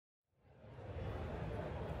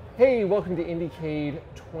Hey, welcome to IndieCade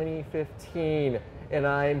 2015, and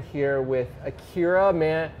I'm here with Akira,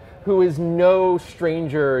 man, who is no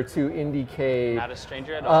stranger to IndieCade. Not a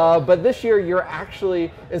stranger at all. But this year, you're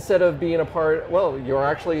actually, instead of being a part, well, you're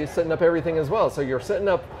actually setting up everything as well. So you're setting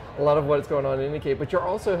up a lot of what's going on in IndieCade, but you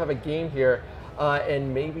also have a game here,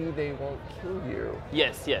 and maybe they won't kill you.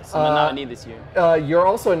 Yes, I'm a nominee this year. You're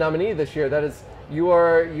also a nominee this year. That is. You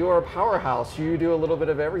are a powerhouse. You do a little bit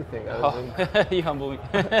of everything. You humble me.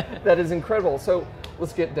 That is incredible. So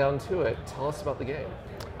let's get down to it. Tell us about the game.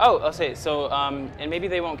 Oh, I'll say so. And maybe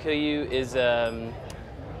they won't kill you is an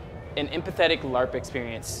empathetic LARP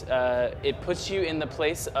experience. It puts you in the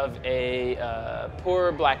place of a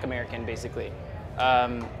poor Black American, basically.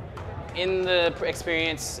 In the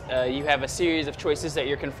experience, you have a series of choices that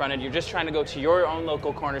you're confronted. You're just trying to go to your own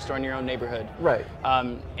local corner store in your own neighborhood. Right.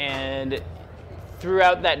 And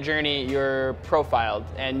throughout that journey, you're profiled,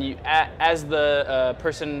 and you, as the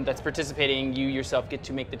person that's participating, you yourself get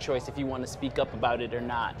to make the choice if you want to speak up about it or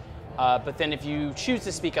not. But then if you choose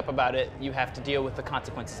to speak up about it, you have to deal with the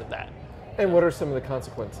consequences of that. And what are some of the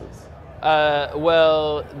consequences?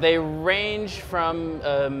 Well, they range from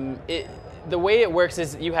the way it works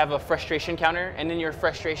is you have a frustration counter, and then your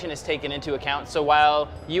frustration is taken into account. So while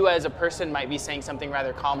you as a person might be saying something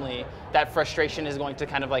rather calmly, that frustration is going to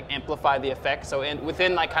kind of like amplify the effect. So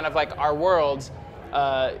within like kind of like our worlds,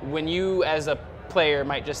 when you as a player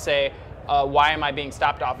might just say, why am I being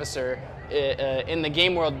stopped, officer? In the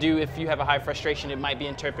game world, if you have a high frustration, it might be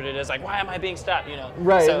interpreted as like, why am I being stopped? You know,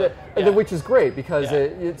 right? So, which is great because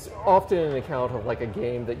it's often an account of like a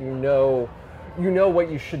game that you know what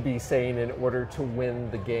you should be saying in order to win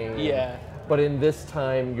the game. Yeah. But in this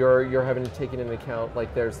time, you're having to take it into account.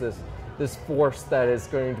 Like there's this force that is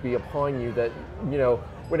going to be upon you that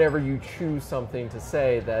whenever you choose something to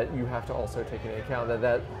say, that you have to also take into account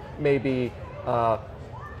that may be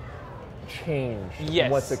changed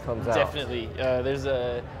once it comes out. Definitely.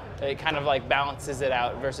 It kind of like balances it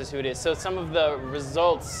out versus who it is. So some of the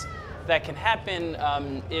results that can happen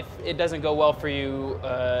if it doesn't go well for you,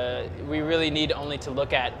 we really need only to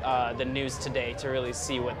look at the news today to really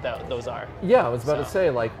see what those are. Yeah, I was about to say,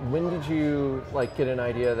 like, when did you get an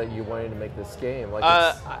idea that you wanted to make this game? Like,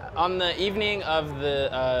 on the evening of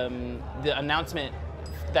the announcement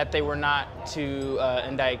that they were not to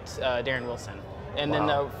indict Darren Wilson. And then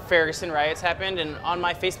the Ferguson riots happened, and on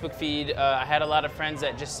my Facebook feed, I had a lot of friends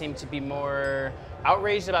that just seemed to be more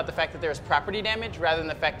outraged about the fact that there was property damage rather than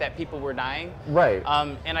the fact that people were dying. Right.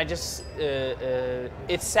 And I just,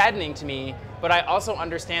 it's saddening to me, but I also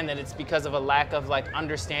understand that it's because of a lack of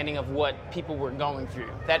understanding of what people were going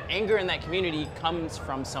through. That anger in that community comes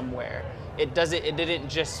from somewhere. It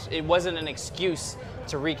wasn't an excuse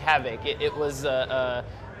to wreak havoc. It was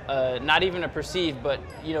not even a perceived, but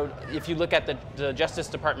if you look at the Justice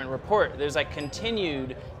Department report, there's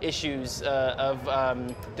continued issues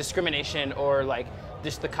of discrimination or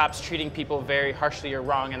just the cops treating people very harshly or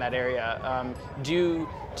wrong in that area due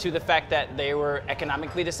to the fact that they were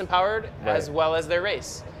economically disempowered as well as their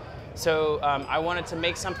race. So I wanted to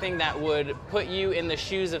make something that would put you in the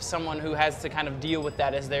shoes of someone who has to kind of deal with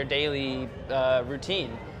that as their daily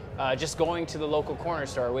routine. Just going to the local corner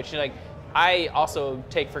store, which I also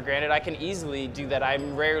take for granted. I can easily do that.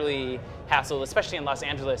 I'm rarely hassled, especially in Los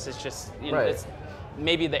Angeles. It's just, it's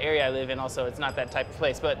maybe the area I live in also, it's not that type of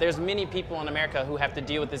place. But there's many people in America who have to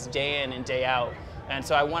deal with this day in and day out. And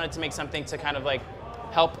so I wanted to make something to kind of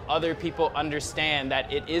help other people understand that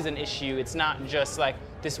it is an issue. It's not just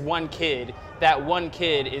this one kid. That one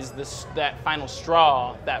kid is that final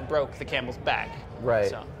straw that broke the camel's back. Right.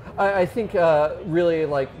 So. I think really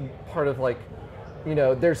part of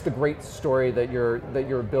there's the great story that you're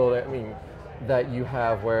building. I mean, that you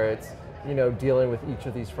have where it's dealing with each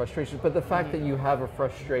of these frustrations. But the fact that you have a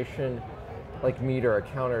frustration meter, a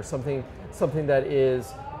counter, something that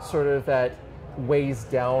is sort of that weighs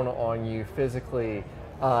down on you physically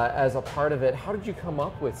as a part of it. How did you come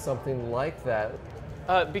up with something like that?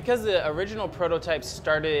 Because the original prototype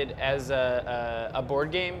started as a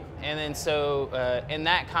board game, and then so in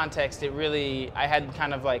that context, I had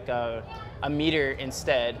kind of a meter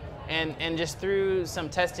instead, and just through some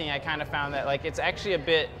testing, I kind of found that it's actually a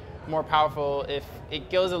bit more powerful if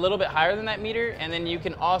it goes a little bit higher than that meter, and then you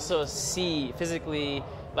can also see physically.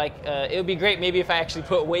 It would be great maybe if I actually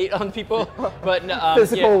put weight on people, but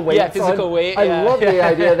physical weight. Yeah, physical weight. I love the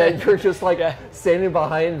idea that you're just standing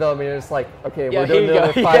behind them, and it's okay, we're doing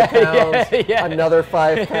another 5 pounds, another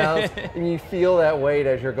 5 pounds, and you feel that weight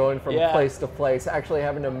as you're going from place to place, actually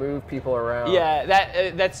having to move people around.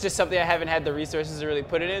 Yeah, that's just something I haven't had the resources to really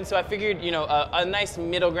put it in. So I figured, a nice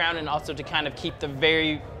middle ground, and also to kind of keep the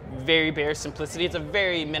very very bare simplicity. It's a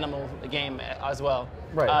very minimal game as well.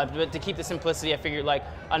 Right. But to keep the simplicity, I figured like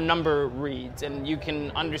a number reads, and you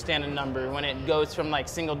can understand a number when it goes from like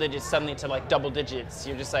single digits suddenly to like double digits.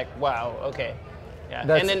 You're just like, wow, okay, yeah.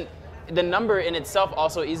 And then the number in itself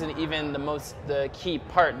also isn't even the key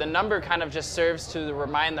part. The number kind of just serves to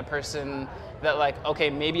remind the person that like, okay,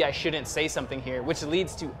 maybe I shouldn't say something here, which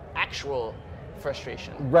leads to actual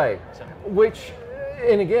frustration. Right. So. Which,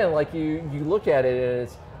 and again, like you look at it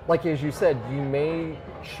as, like as you said, you may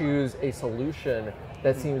choose a solution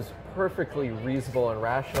that seems perfectly reasonable and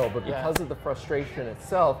rational, but because of the frustration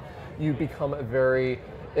itself, you become a very,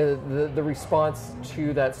 the response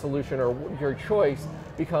to that solution or your choice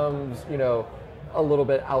becomes, you know, a little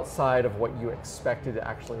bit outside of what you expected to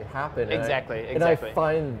actually happen. Exactly. And I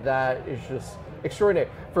find that is just extraordinary.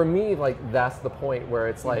 For me, like that's the point where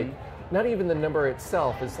it's like, not even the number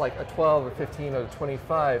itself is like a 12 or 15 or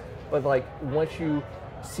 25, but like once you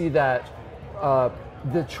see that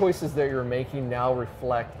the choices that you're making now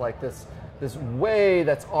reflect like this way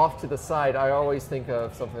that's off to the side. I always think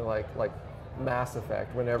of something like Mass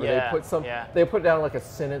Effect. Whenever they put down like a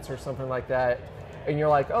sentence or something like that, and you're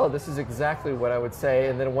like, oh, this is exactly what I would say,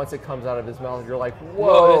 and then once it comes out of his mouth, you're like,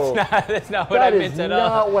 whoa, that's not what I meant at all.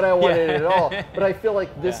 That is not what I wanted at all. But I feel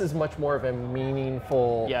like this is much more of a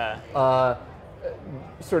meaningful,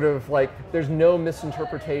 sort of like, there's no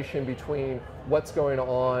misinterpretation between what's going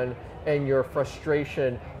on and your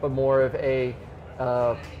frustration, but more of a,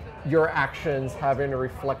 your actions having a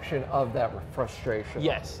reflection of that frustration.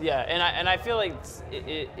 Yes, yeah, and I feel like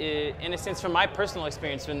in a sense, from my personal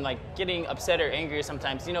experience, when like getting upset or angry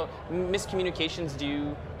sometimes, you know, miscommunications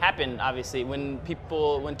do happen. Obviously, when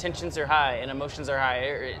tensions are high and emotions are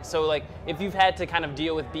high. So like, if you've had to kind of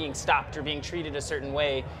deal with being stopped or being treated a certain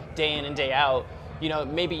way day in and day out, you know,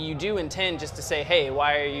 maybe you do intend just to say, hey,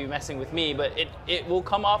 why are you messing with me? But it will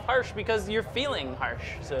come off harsh because you're feeling harsh.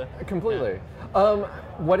 So completely.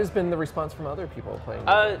 What has been the response from other people playing?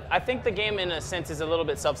 I think the game, in a sense, is a little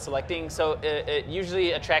bit self-selecting. So it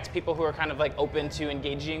usually attracts people who are kind of like open to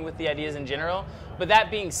engaging with the ideas in general. But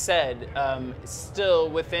that being said,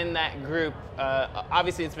 still within that group,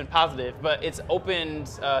 obviously it's been positive, but it's opened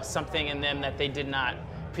something in them that they did not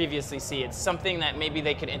previously see. It's something that maybe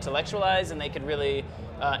they could intellectualize and they could really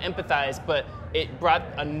empathize, but it brought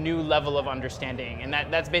a new level of understanding. And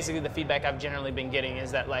that's basically the feedback I've generally been getting, is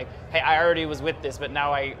that like, hey, I already was with this, but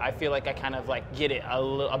now I feel like I kind of like get it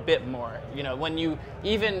a bit more. You know, when you,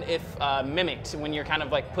 even if mimicked, when you're kind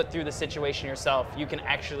of like put through the situation yourself, you can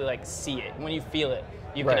actually like see it. When you feel it,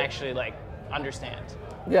 you can actually like understand.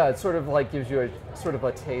 Yeah, it sort of like gives you a sort of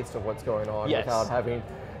a taste of what's going on without having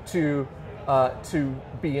to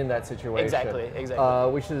be in that situation. Exactly.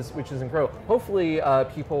 Which is incredible. Hopefully,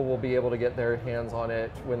 people will be able to get their hands on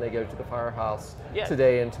it when they go to the Firehouse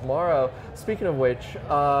today and tomorrow. Speaking of which,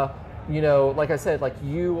 you know, like I said, like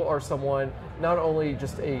you are someone, not only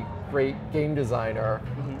just a great game designer,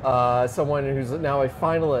 someone who's now a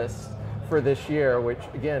finalist for this year, which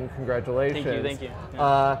again, congratulations. Thank you.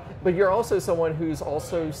 Yeah. But you're also someone who's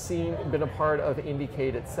also been a part of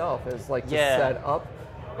IndieCade itself, as like to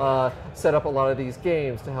set up a lot of these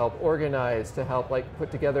games, to help organize, to help like put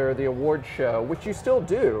together the award show, which you still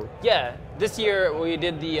do. Yeah, this year we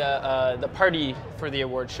did the party for the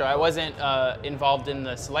award show. I wasn't involved in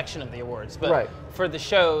the selection of the awards, but for the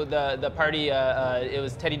show, the party, it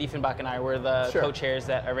was Teddy Diefenbach and I were the co-chairs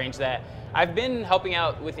that arranged that. I've been helping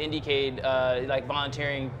out with IndieCade, like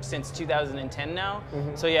volunteering since 2010 now.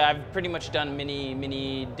 So yeah, I've pretty much done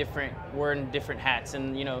many worn different hats,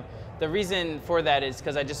 and you know, the reason for that is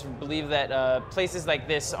because I just believe that places like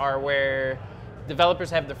this are where developers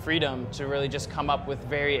have the freedom to really just come up with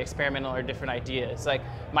very experimental or different ideas. Like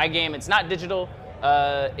my game, it's not digital.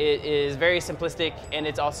 It is very simplistic, and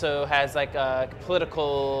it also has like a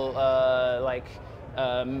political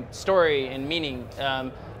story and meaning.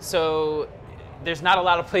 So there's not a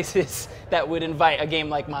lot of places that would invite a game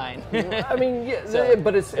like mine. I mean,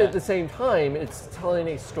 but it's at the same time, it's telling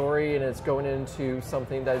a story and it's going into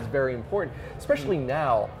something that is very important, especially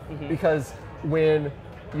now, because when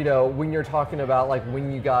you're talking about like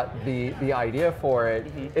when you got the idea for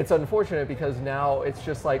it, it's unfortunate because now it's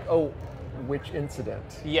just like, oh, which incident?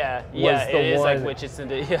 It is like which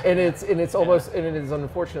incident. Yeah. And it's almost, and it is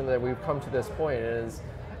unfortunate that we've come to this point. And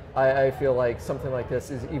I feel like something like this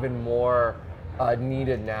is even more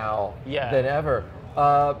needed now than ever.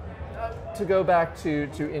 To go back to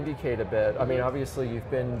IndieCade a bit, I mean, obviously you've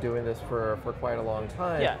been doing this for quite a long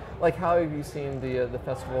time. Yeah. Like, how have you seen the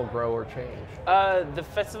festival grow or change? The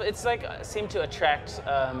festival, it's like seemed to attract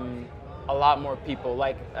a a lot more people.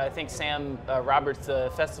 Like I think Sam Roberts,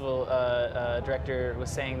 the festival director, was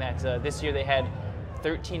saying that this year they had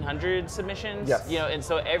 1,300 submissions. Yes. You know, and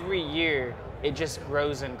so every year it just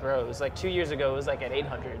grows and grows. Like 2 years ago, it was like at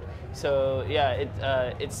 800. So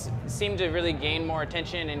yeah, it's seemed to really gain more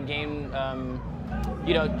attention and gain,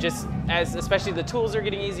 you know, just as especially the tools are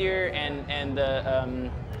getting easier and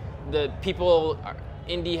the people.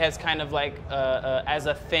 Indie has kind of like, as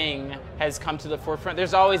a thing, has come to the forefront.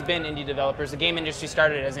 There's always been indie developers. The game industry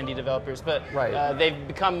started as indie developers, but they've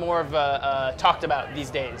become more of talked about these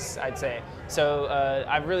days, I'd say. So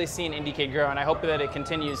I've really seen IndieCade grow, and I hope that it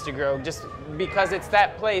continues to grow just because it's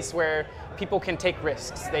that place where people can take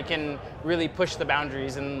risks. They can really push the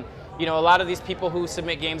boundaries. And you know, a lot of these people who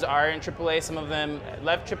submit games are in AAA. Some of them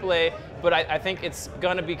left AAA, but I think it's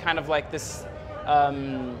going to be kind of like this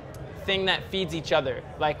thing that feeds each other.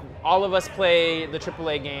 Like all of us play the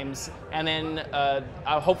AAA games, and then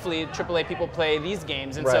hopefully AAA people play these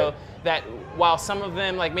games, and so that while some of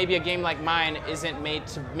them, like maybe a game like mine, isn't meant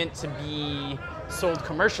to be sold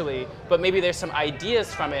commercially, but maybe there's some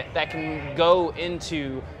ideas from it that can go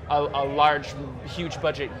into a large, huge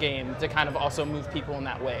budget game to kind of also move people in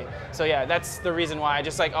that way. So yeah, that's the reason why I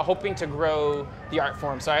just like hoping to grow the art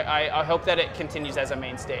form. So I hope that it continues as a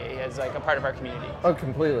mainstay, as like a part of our community. Oh,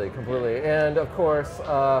 completely. And of course,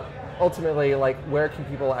 ultimately, like where can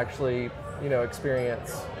people actually, you know,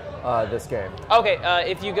 experience this game? Okay,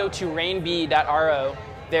 if you go to rainb.ro,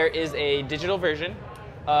 there is a digital version.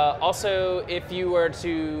 Also, if you were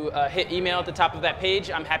to hit email at the top of that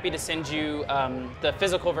page, I'm happy to send you the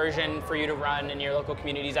physical version for you to run in your local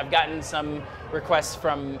communities. I've gotten some requests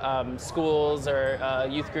from schools or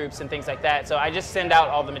youth groups and things like that, so I just send out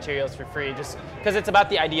all the materials for free just because it's about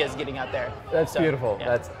the ideas getting out there. That's beautiful. Yeah.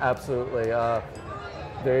 That's absolutely,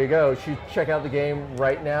 there you go. You should check out the game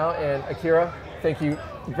right now. And Akira, thank you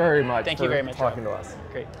very much for talking to us.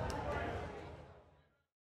 Great.